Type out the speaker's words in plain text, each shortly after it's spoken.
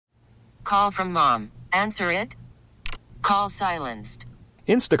call from mom. Answer it. Call silenced.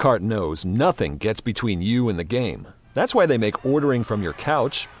 Instacart knows nothing gets between you and the game. That's why they make ordering from your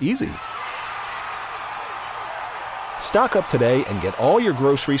couch easy. Stock up today and get all your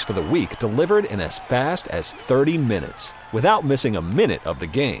groceries for the week delivered in as fast as 30 minutes without missing a minute of the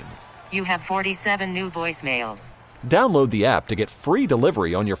game. You have 47 new voicemails. Download the app to get free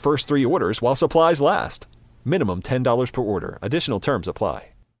delivery on your first 3 orders while supplies last. Minimum $10 per order. Additional terms apply.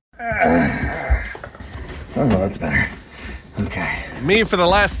 Oh, that's better. Okay. Me for the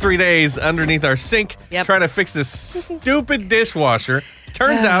last 3 days underneath our sink trying to fix this stupid dishwasher.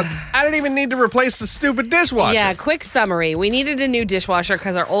 Turns out I didn't even need to replace the stupid dishwasher. Yeah, quick summary. We needed a new dishwasher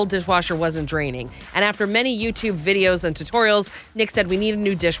because our old dishwasher wasn't draining. And after many YouTube videos and tutorials, Nick said we need a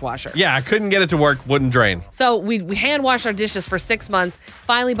new dishwasher. Yeah, I couldn't get it to work, wouldn't drain. So we hand washed our dishes for 6 months,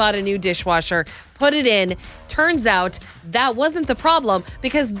 finally bought a new dishwasher, put it in. Turns out that wasn't the problem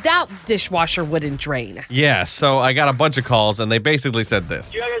because that dishwasher wouldn't drain. Yeah, so I got a bunch of calls and they basically said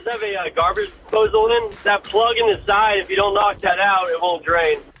this. Do you guys have a garbage disposal in? That plug in the side, if you don't knock that out, it won't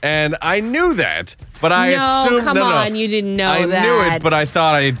drain. And I knew that, but I assumed... Come on, you didn't know that. I knew it, but I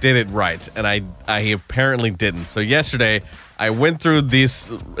thought I did it right, and I apparently didn't. So yesterday, I went through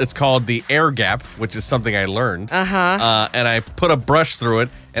this, it's called the air gap, which is something I learned. And I put a brush through it,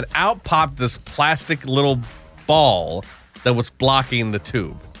 and out popped this plastic little ball that was blocking the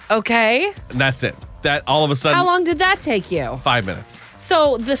tube. Okay. And that's it. That all of a sudden... How long did that take you? 5 minutes.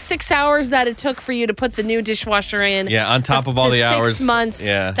 So the 6 hours that it took for you to put the new dishwasher in. Yeah, on top of all the hours. 6 months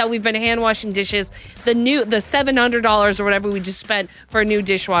that we've been hand washing dishes. The $700 or whatever we just spent for a new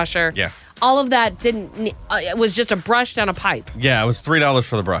dishwasher. Yeah. All of that it was just a brush down a pipe. Yeah, it was $3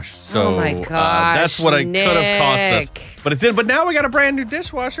 for the brush. So oh my gosh, that's what it Nick. could have cost us. But it did. But now we got a brand new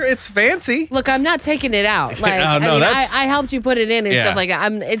dishwasher. It's fancy. Look, I'm not taking it out. Like, I helped you put it in and stuff like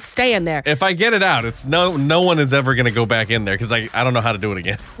that. It's staying there. If I get it out, it's no one is ever going to go back in there because I don't know how to do it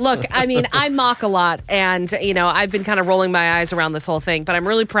again. Look, I mean, I mock a lot, and I've been kind of rolling my eyes around this whole thing, but I'm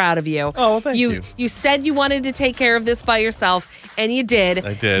really proud of you. Oh, well, thank you. You said you wanted to take care of this by yourself, and you did.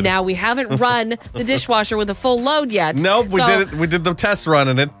 I did. Now we haven't run the dishwasher with a full load yet. Nope, we did it. We did the test run,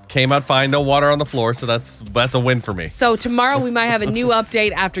 and it came out fine. No water on the floor, so that's a win for me. So tomorrow we might have a new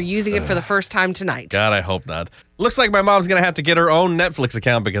update after using it for the first time tonight. God, I hope not. Looks like my mom's going to have to get her own Netflix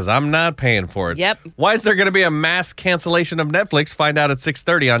account because I'm not paying for it. Yep. Why is there going to be a mass cancellation of Netflix? Find out at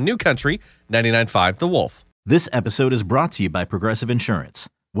 6:30 on New Country 99.5 The Wolf. This episode is brought to you by Progressive Insurance.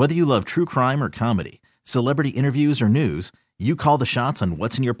 Whether you love true crime or comedy, celebrity interviews or news, you call the shots on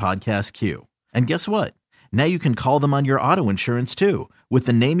what's in your podcast queue. And guess what? Now you can call them on your auto insurance too with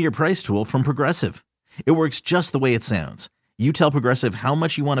the Name Your Price tool from Progressive. It works just the way it sounds. You tell Progressive how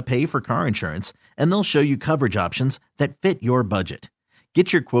much you want to pay for car insurance, and they'll show you coverage options that fit your budget.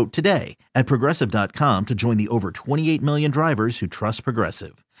 Get your quote today at Progressive.com to join the over 28 million drivers who trust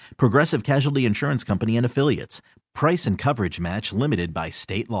Progressive. Progressive Casualty Insurance Company and Affiliates. Price and coverage match limited by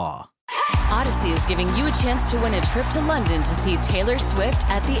state law. Odyssey is giving you a chance to win a trip to London to see Taylor Swift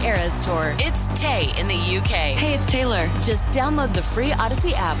at the Eras Tour. It's Tay in the UK. Hey, it's Taylor. Just download the free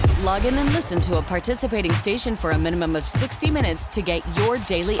Odyssey app, log in and listen to a participating station for a minimum of 60 minutes to get your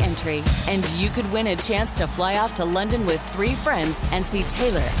daily entry. And you could win a chance to fly off to London with 3 friends and see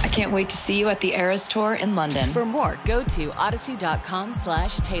Taylor. I can't wait to see you at the Eras Tour in London. For more, go to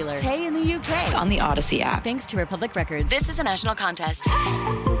odyssey.com/Taylor. Tay in the UK. On the Odyssey app. Thanks to Republic Records. This is a national contest.